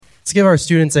Let's give our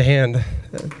students a hand.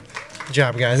 Good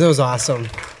job, guys. That was awesome.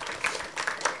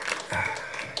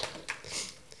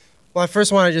 Well, I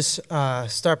first want to just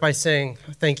start by saying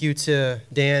thank you to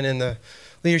Dan and the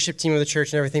leadership team of the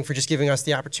church and everything for just giving us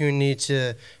the opportunity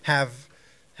to have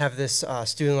this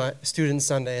student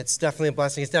Sunday. It's definitely a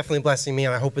blessing. It's definitely blessing me,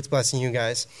 and I hope it's blessing you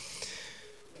guys.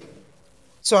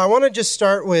 So I want to just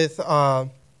start with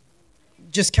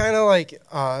just kind of like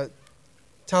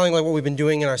telling like what we've been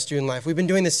doing in our student life. We've been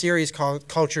doing this series called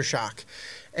Culture Shock,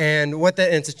 and what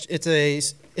that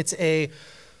it's a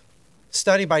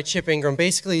study by Chip Ingram.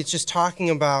 Basically, it's just talking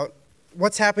about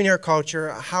what's happening in our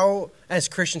culture, how as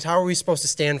Christians, how are we supposed to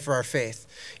stand for our faith?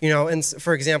 You know, and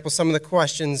for example, some of the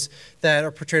questions that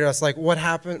are portrayed to us, like what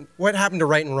happened to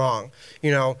right and wrong?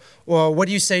 You know, well, what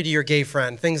do you say to your gay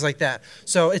friend? Things like that.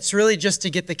 So it's really just to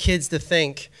get the kids to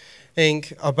think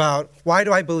about why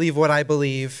do I believe what I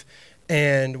believe,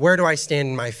 and where do I stand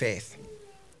in my faith?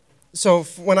 So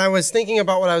when I was thinking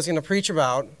about what I was going to preach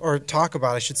about, or talk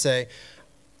about, I should say,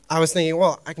 I was thinking,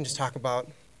 well, I can just talk about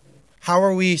how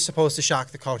are we supposed to shock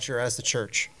the culture as the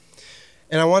church.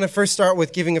 And I want to first start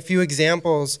with giving a few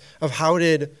examples of how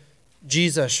did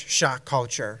Jesus shock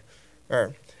culture.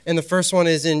 And the first one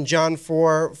is in John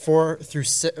 4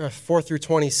 through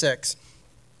 26.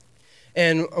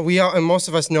 And and most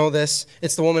of us know this.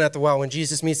 It's the woman at the well when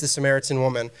Jesus meets the Samaritan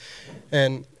woman,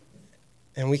 and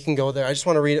we can go there. I just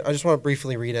want to read it. I just want to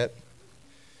briefly read it.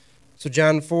 So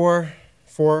John 4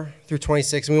 through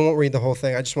 26. And we won't read the whole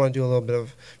thing. I just want to do a little bit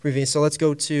of review. So let's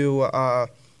go to.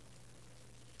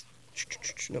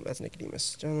 No, that's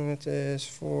Nicodemus. John, that is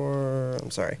 4.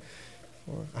 I'm sorry.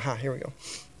 4. Aha, here we go.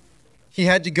 He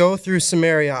had to go through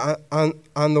Samaria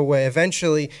on the way.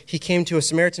 Eventually, he came to a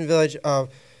Samaritan village of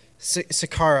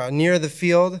Sychar, near the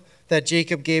field that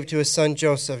Jacob gave to his son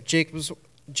Joseph. Jacob's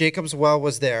well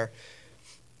was there.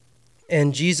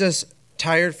 And Jesus,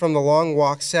 tired from the long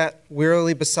walk, sat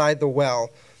wearily beside the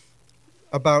well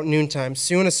about noontime.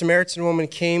 Soon a Samaritan woman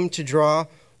came to draw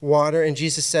water, and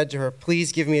Jesus said to her,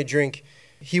 "Please give me a drink."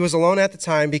 He was alone at the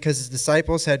time because his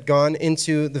disciples had gone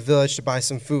into the village to buy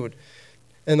some food.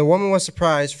 And the woman was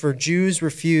surprised, for Jews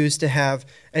refused to have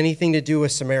anything to do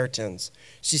with Samaritans.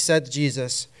 She said to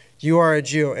Jesus, "You are a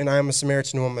Jew, and I am a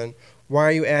Samaritan woman. Why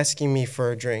are you asking me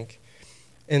for a drink?"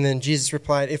 And then Jesus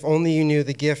replied, "If only you knew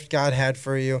the gift God had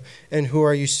for you, and who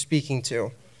are you speaking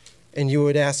to? And you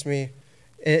would ask me,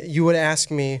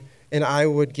 and I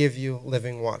would give you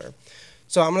living water."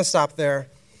 So I'm going to stop there.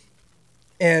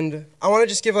 And I want to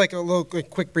just give like a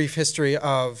quick brief history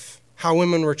of how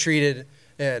women were treated.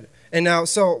 And now,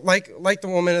 so like the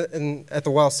woman at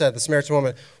the well said, the Samaritan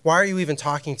woman, "Why are you even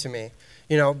talking to me?"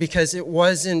 You know, because it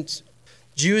wasn't,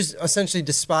 Jews essentially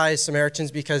despised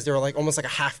Samaritans because they were like almost like a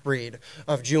half-breed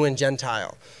of Jew and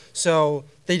Gentile. So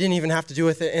they didn't even have to do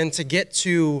with it. And to get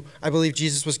to, I believe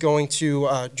Jesus was going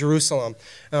to Jerusalem,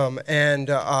 and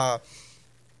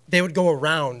they would go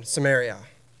around Samaria.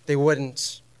 They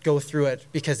wouldn't go through it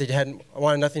because they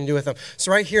wanted nothing to do with them. So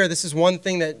right here, this is one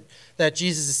thing that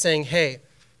Jesus is saying, hey,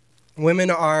 women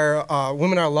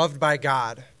are loved by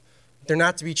God. They're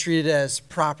not to be treated as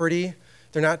property.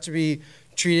 They're not to be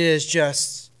treated as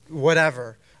just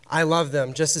whatever. I love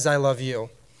them just as I love you.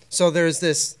 So there's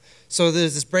this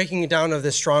breaking down of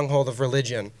this stronghold of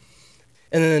religion.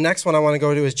 And then the next one I want to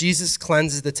go to is Jesus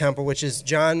cleanses the temple, which is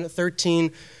John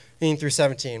 13 through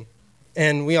 17.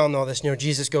 And we all know this. You know,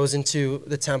 Jesus goes into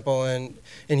the temple and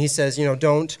he says, you know,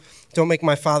 don't make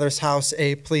my Father's house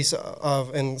a place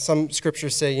of, and some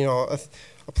scriptures say, you know,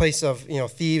 a place of, you know,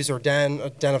 thieves, or a den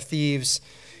of thieves.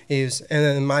 And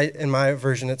then in my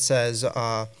version it says,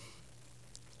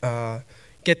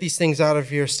 "Get these things out of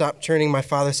here. Stop turning my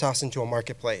Father's house into a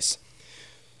marketplace."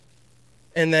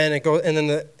 And then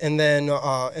the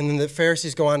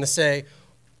Pharisees go on to say,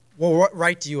 "Well, what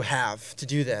right do you have to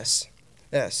do this?"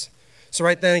 Yes. So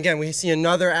right then again, we see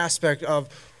another aspect of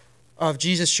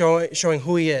Jesus showing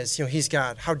who he is. You know, he's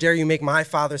God. How dare you make my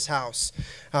Father's house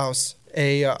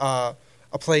a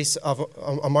place of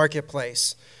a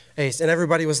marketplace? And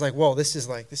everybody was like, "Whoa, this is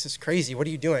crazy. What are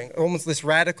you doing?" Almost this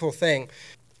radical thing.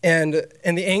 And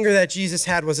the anger that Jesus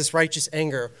had was this righteous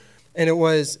anger. And it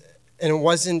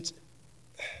wasn't,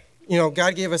 you know,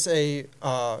 God gave us a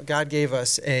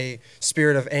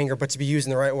spirit of anger, but to be used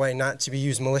in the right way, not to be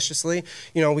used maliciously.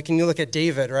 You know, we can look at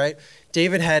David, right?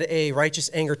 David had a righteous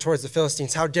anger towards the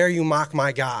Philistines. How dare you mock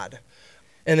my God?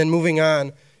 And then moving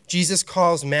on, Jesus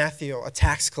calls Matthew a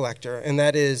tax collector, and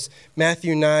that is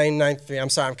Matthew 9:3. I'm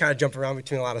sorry, I'm kind of jumping around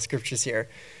between a lot of scriptures here.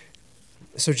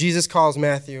 So Jesus calls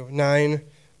Matthew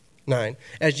 9:9.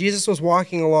 As Jesus was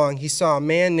walking along, he saw a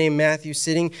man named Matthew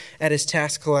sitting at his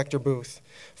tax collector booth.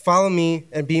 Follow me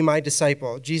and be my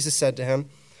disciple, Jesus said to him.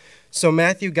 So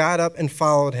Matthew got up and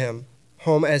followed him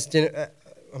home as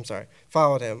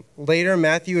followed him. Later,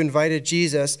 Matthew invited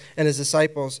Jesus and his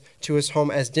disciples to his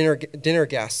home as dinner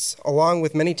guests, along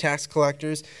with many tax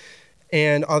collectors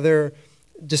and other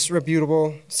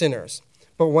disreputable sinners.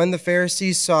 But when the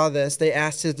Pharisees saw this, they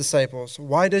asked his disciples,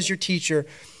 "Why does your teacher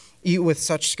eat with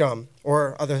such scum?"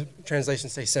 Or other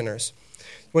translations say sinners.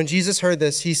 When Jesus heard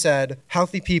this, he said,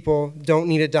 "Healthy people don't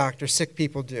need a doctor, sick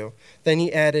people do." Then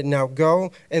he added, "Now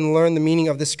go and learn the meaning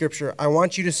of this scripture. I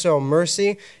want you to show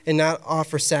mercy and not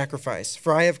offer sacrifice.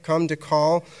 For I have come to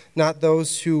call not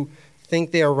those who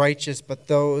think they are righteous, but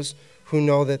those who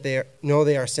know that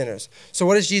they are sinners." So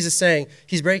what is Jesus saying?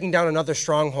 He's breaking down another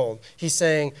stronghold. He's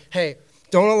saying, hey,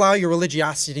 don't allow your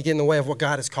religiosity to get in the way of what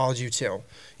God has called you to.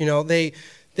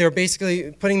 They were basically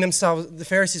the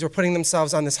Pharisees were putting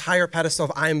themselves on this higher pedestal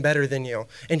of I am better than you.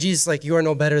 And Jesus is like, you are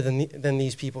no better than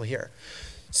these people here.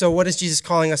 So what is Jesus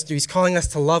calling us to do? He's calling us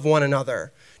to love one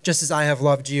another, just as I have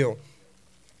loved you.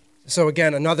 So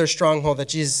again, another stronghold that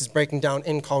Jesus is breaking down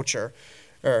in culture.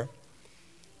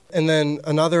 And then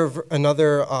another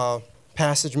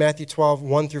passage, Matthew 12,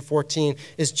 1 through 14,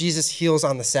 is Jesus heals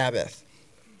on the Sabbath.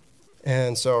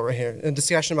 And so right here, a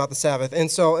discussion about the Sabbath.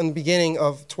 And so in the beginning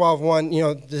of 12:1,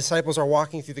 the disciples are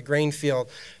walking through the grain field,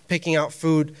 picking out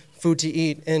food to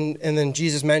eat. And then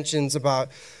Jesus mentions about,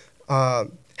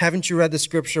 haven't you read the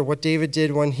scripture, what David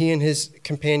did when he and his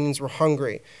companions were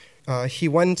hungry? He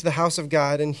went into the house of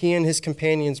God, and he and his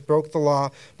companions broke the law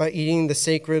by eating the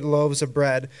sacred loaves of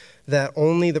bread that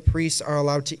only the priests are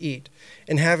allowed to eat.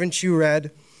 And haven't you read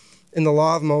in the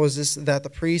law of Moses that the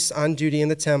priests on duty in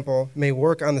the temple may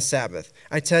work on the Sabbath?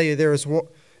 I tell you, there is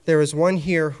one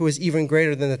here who is even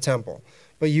greater than the temple.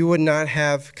 But you would not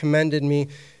have commended me,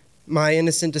 my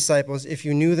innocent disciples, if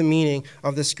you knew the meaning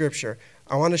of the scripture.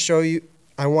 I want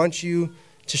you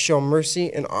to show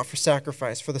mercy and offer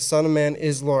sacrifice, for the Son of Man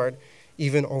is Lord,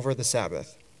 even over the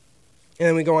Sabbath. And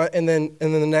then we go on, and then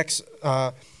the next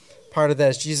part of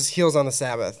that is Jesus heals on the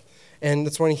Sabbath. And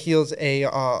that's when he heals a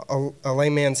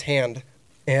lame man's hand.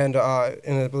 And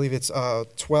I believe it's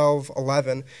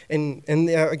 12:11. And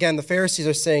again, the Pharisees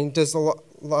are saying,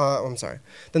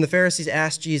 Then the Pharisees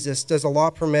asked Jesus, does the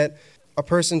law permit a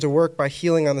person to work by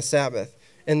healing on the Sabbath?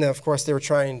 And of course, they were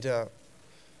trying to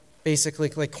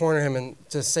basically corner him and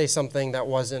to say something that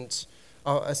wasn't,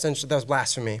 essentially, that was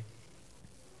blasphemy.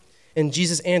 And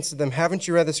Jesus answered them, haven't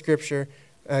you read the scripture?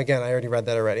 Again, I already read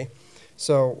that already.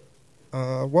 So,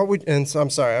 I'm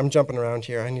sorry, I'm jumping around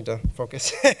here. I need to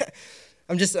focus.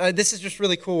 This is just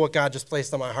really cool what God just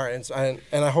placed on my heart. And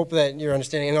I hope that you're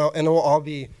understanding, and it will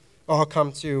all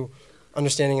come to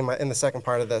understanding in the second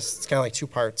part of this. It's kind of like two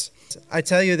parts. I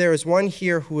tell you, there is one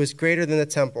here who is greater than the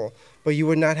temple, but you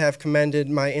would not have commended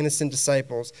my innocent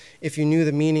disciples. If you knew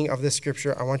the meaning of this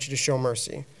scripture, I want you to show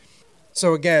mercy.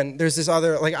 So again, there's this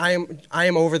other, I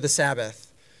am over the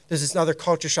Sabbath. There's this other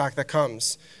culture shock that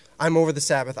comes. I'm over the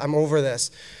Sabbath. I'm over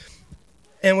this.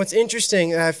 And what's interesting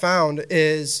that I found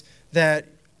is that,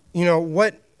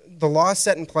 what the laws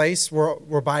set in place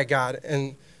were by God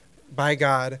in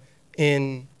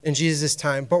Jesus'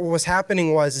 time. But what was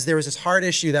happening was there was this hard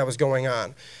issue that was going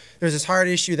on. There was this hard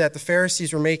issue that the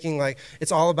Pharisees were making,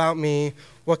 it's all about me.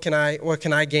 What can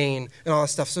I gain and all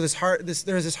this stuff. So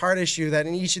there's this hard issue that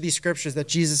in each of these scriptures that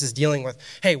Jesus is dealing with.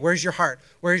 Hey, where's your heart?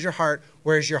 Where's your heart?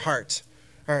 Where's your heart?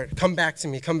 All right, come back to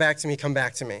me, come back to me, come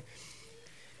back to me.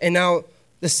 And now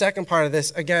the second part of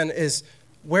this, again, is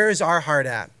where is our heart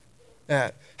at?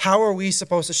 How are we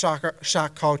supposed to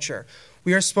shock culture?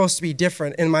 We are supposed to be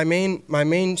different. And my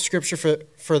main scripture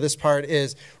for this part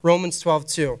is Romans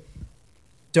 12:2.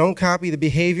 Don't copy the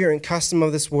behavior and custom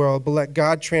of this world, but let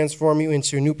God transform you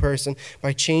into a new person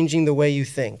by changing the way you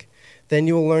think. Then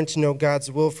you will learn to know God's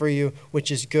will for you,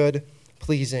 which is good,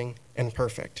 pleasing, and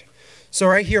perfect. So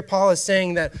right here, Paul is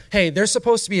saying that, hey, there's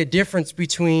supposed to be a difference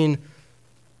between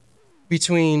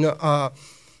the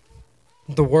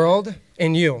world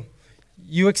and you.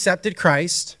 You accepted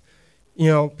Christ,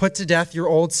 put to death your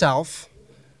old self.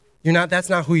 That's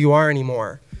not who you are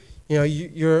anymore.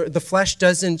 The flesh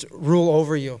doesn't rule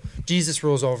over you. Jesus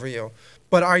rules over you.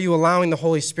 But are you allowing the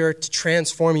Holy Spirit to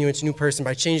transform you into a new person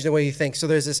by changing the way you think? So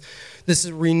there's this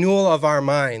renewal of our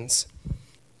minds.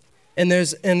 And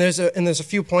there's a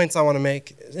few points I want to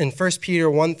make in 1 Peter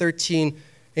 1:13,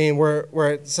 and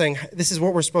we're saying this is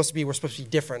what we're supposed to be. We're supposed to be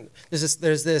different. There's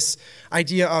this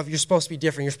idea of you're supposed to be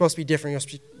different. You're supposed to be different. You're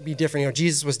supposed to be different.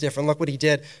 Jesus was different. Look what he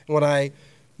did and what I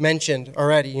mentioned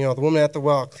already. The woman at the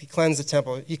well. He cleansed the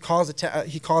temple. He calls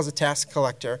a tax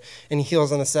collector and he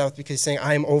heals on the Sabbath because he's saying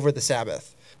I am over the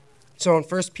Sabbath. So in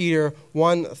 1 Peter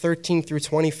 1:13 through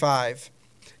 25,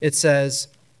 it says,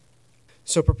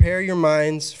 "So prepare your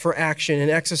minds for action and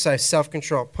exercise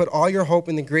self-control. Put all your hope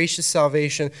in the gracious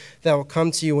salvation that will come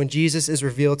to you when Jesus is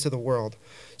revealed to the world.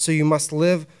 So you must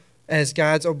live as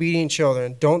God's obedient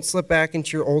children. Don't slip back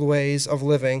into your old ways of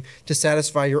living to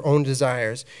satisfy your own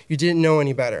desires. You didn't know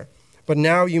any better. But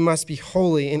now you must be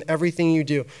holy in everything you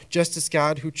do, just as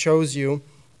God who chose you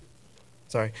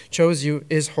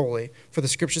is holy. For the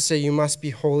scriptures say you must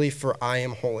be holy, for I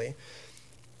am holy."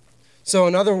 So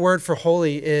another word for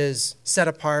holy is set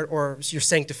apart, or you're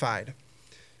sanctified,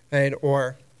 right?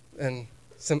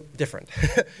 Different.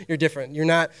 You're different. You're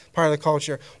not part of the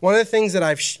culture. One of the things that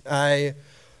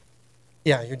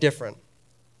you're different.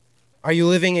 Are you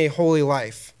living a holy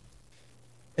life?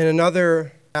 And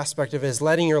another aspect of it is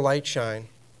letting your light shine.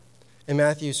 In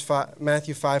Matthew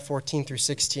 5:14 through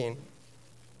 16.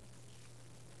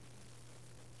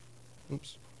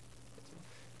 Oops.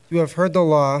 "You have heard the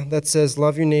law that says,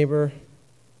 love your neighbor."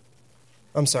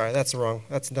 I'm sorry, that's wrong.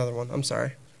 That's another one. I'm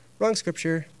sorry. Wrong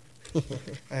scripture.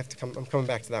 I'm coming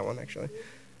back to that one, actually.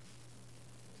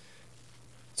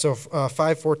 So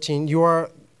 5:14, "You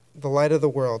are the light of the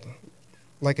world,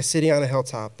 like a city on a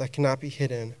hilltop that cannot be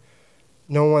hidden.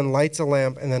 No one lights a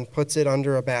lamp and then puts it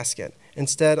under a basket.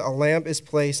 Instead, a lamp is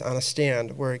placed on a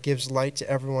stand where it gives light to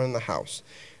everyone in the house.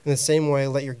 In the same way,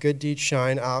 let your good deeds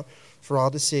shine out for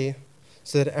all to see,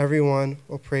 so that everyone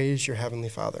will praise your heavenly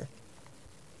Father."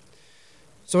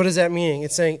 So what does that mean?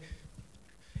 It's saying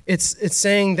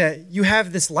that you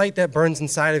have this light that burns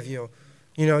inside of you.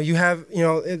 And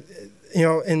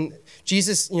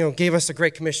Jesus, gave us a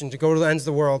great commission to go to the ends of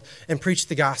the world and preach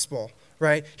the gospel,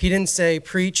 right? He didn't say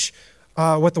preach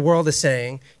what the world is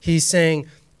saying. He's saying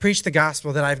preach the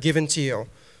gospel that I've given to you,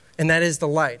 and that is the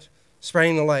light,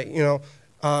 spreading the light.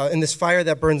 In this fire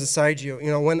that burns inside you.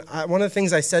 One of the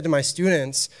things I said to my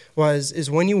students is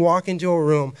when you walk into a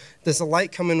room, does the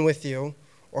light come in with you,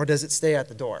 or does it stay at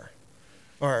the door?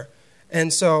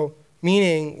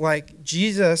 Meaning, like,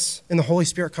 Jesus and the Holy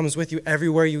Spirit comes with you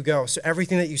everywhere you go. So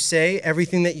everything that you say,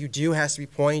 everything that you do has to be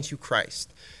pointing to Christ.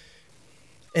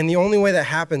 And the only way that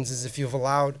happens is if you've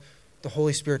allowed the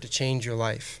Holy Spirit to change your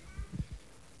life.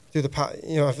 If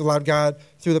you've allowed God,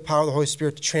 through the power of the Holy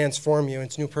Spirit, to transform you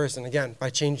into a new person, again,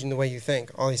 by changing the way you think,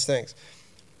 all these things.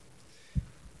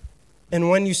 And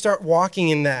when you start walking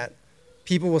in that,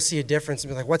 people will see a difference and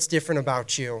be like, what's different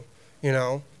about you?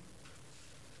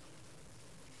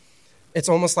 It's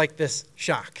almost like this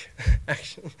shock,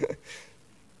 actually.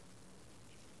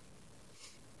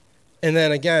 And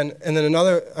then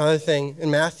another thing in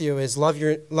Matthew is love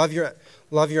your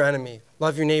enemy,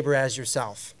 love your neighbor as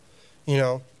yourself.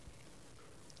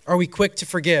 Are we quick to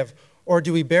forgive, or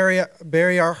do we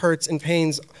bury our hurts and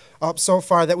pains up so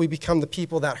far that we become the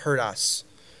people that hurt us?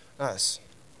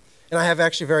 And I have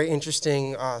actually a very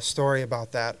interesting story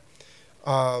about that.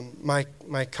 My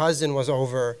cousin was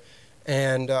over,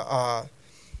 and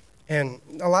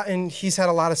he's had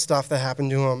a lot of stuff that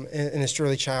happened to him in his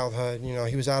early childhood.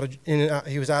 He was in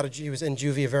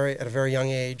juvie at a very young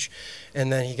age,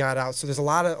 and then he got out. So there's a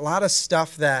lot of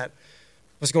stuff that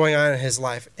was going on in his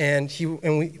life, and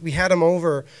we had him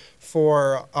over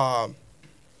for I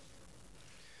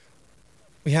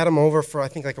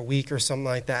think like a week or something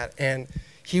like that, and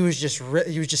he was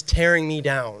just tearing me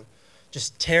down,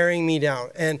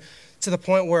 and to the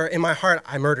point where in my heart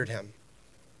I murdered him.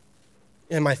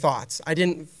 In my thoughts, I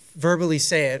didn't verbally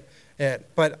say it,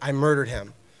 but I murdered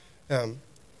him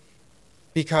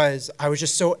because I was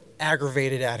just so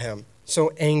aggravated at him,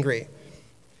 so angry.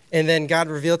 And then God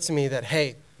revealed to me that,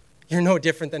 hey, you're no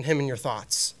different than him in your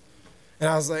thoughts. And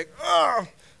I was like, oh,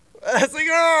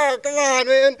 come on,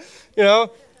 man.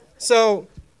 So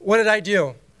what did I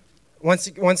do?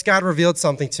 Once God revealed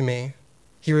something to me,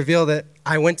 he revealed it.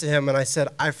 I went to him and I said,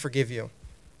 I forgive you.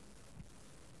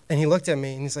 And he looked at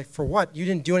me and he's like, for what? You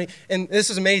didn't do anything. And this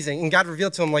was amazing. And God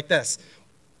revealed to him like this.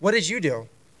 What did you do?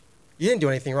 You didn't do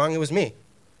anything wrong. It was me.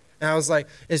 And I was like,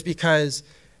 it's because,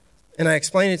 and I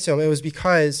explained it to him. It was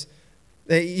because,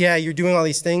 you're doing all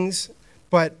these things,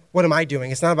 but what am I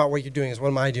doing? It's not about what you're doing. It's what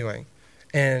am I doing?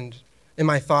 And in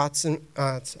my thoughts, and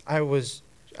I was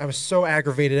so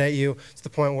aggravated at you to the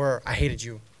point where I hated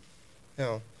you.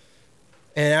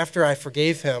 And after I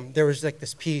forgave him, there was like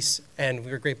this peace, and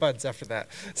we were great buds after that.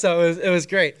 So it was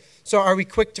great. So are we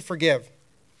quick to forgive?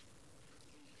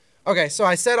 Okay, so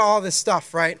I said all this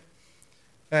stuff, right?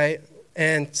 Right?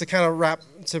 And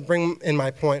to bring in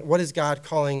my point, what is God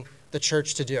calling the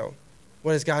church to do?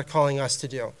 What is God calling us to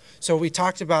do? So we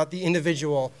talked about the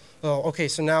individual. Okay,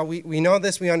 so now we know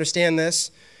this, we understand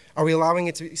this. Are we allowing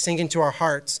it to sink into our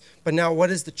hearts? But now what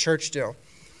does the church do?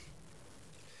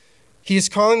 He is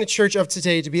calling the church of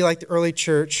today to be like the early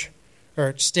church,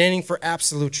 or standing for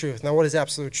absolute truth. Now, what is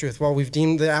absolute truth? Well, we've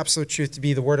deemed the absolute truth to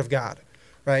be the Word of God,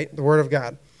 right? The Word of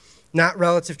God. Not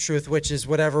relative truth, which is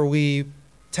whatever we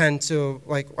tend to,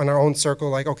 like, in our own circle,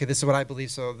 like, okay, this is what I believe,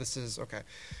 so this is, okay,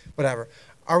 whatever.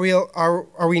 Are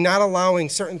we not allowing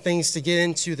certain things to get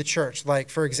into the church? Like,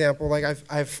 for example, like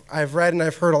I've read and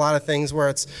I've heard a lot of things where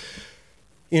it's,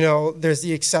 there's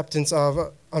the acceptance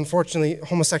of, unfortunately,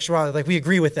 homosexuality. Like, we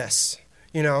agree with this,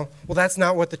 Well, that's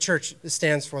not what the church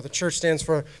stands for. The church stands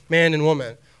for man and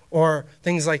woman, or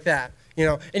things like that,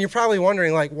 And you're probably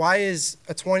wondering, like, why is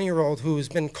a 20-year-old who's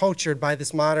been cultured by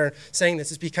this modern saying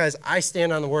this? Is because I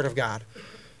stand on the Word of God.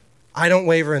 I don't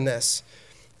waver in this.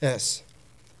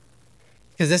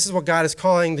 Because this is what God is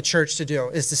calling the church to do,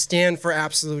 is to stand for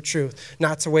absolute truth,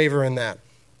 not to waver in that.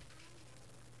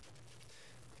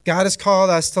 God has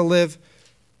called us to live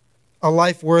a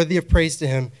life worthy of praise to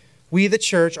Him. We, the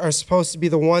church, are supposed to be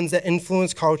the ones that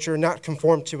influence culture, not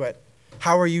conform to it.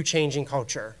 How are you changing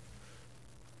culture?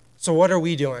 So what are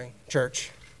we doing,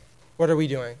 church? What are we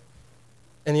doing?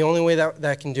 And the only way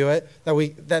that can do it,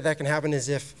 that can happen, is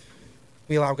if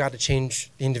we allow God to change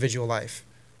the individual life.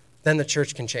 Then the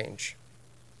church can change.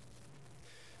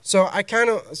 So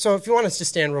if you want us to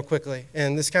stand real quickly,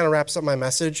 and this kind of wraps up my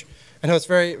message. I know it's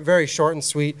very, very short and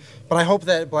sweet, but I hope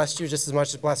that it blessed you just as much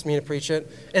as it blessed me to preach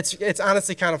it. It's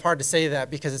honestly kind of hard to say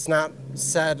that because it's not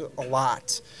said a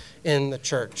lot in the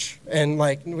church. And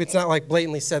it's not like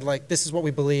blatantly said, like, this is what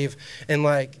we believe, and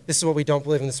like, this is what we don't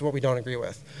believe, and this is what we don't agree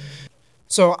with.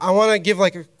 So I want to give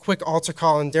like a quick altar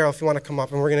call, and Daryl, if you want to come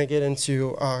up, and we're going to get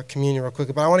into communion real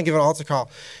quickly, but I want to give an altar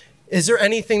call. Is there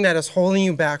anything that is holding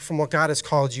you back from what God has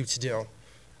called you to do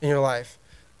in your life?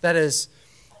 That is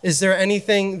there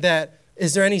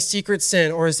any secret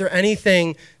sin, or is there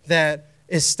anything that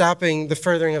is stopping the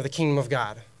furthering of the kingdom of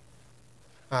God?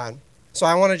 So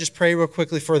I want to just pray real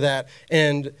quickly for that.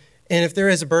 And if there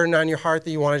is a burden on your heart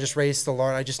that you want to just raise to the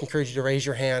Lord, I just encourage you to raise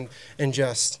your hand and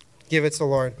just give it to the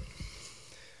Lord.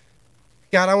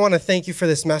 God, I want to thank you for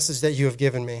this message that you have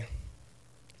given me.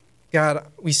 God,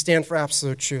 we stand for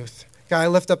absolute truth. God, I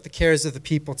lift up the cares of the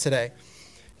people today.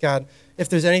 God, if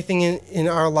there's anything in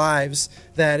our lives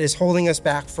that is holding us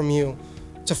back from you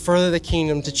to further the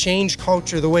kingdom, to change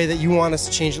culture the way that you want us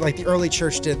to change it, like the early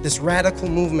church did, this radical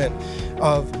movement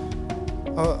of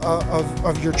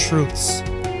your truths,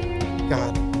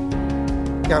 God,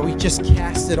 we just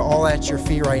cast it all at your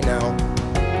feet right now.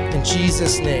 In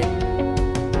Jesus' name.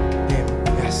 Amen.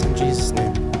 Yes, in Jesus' name.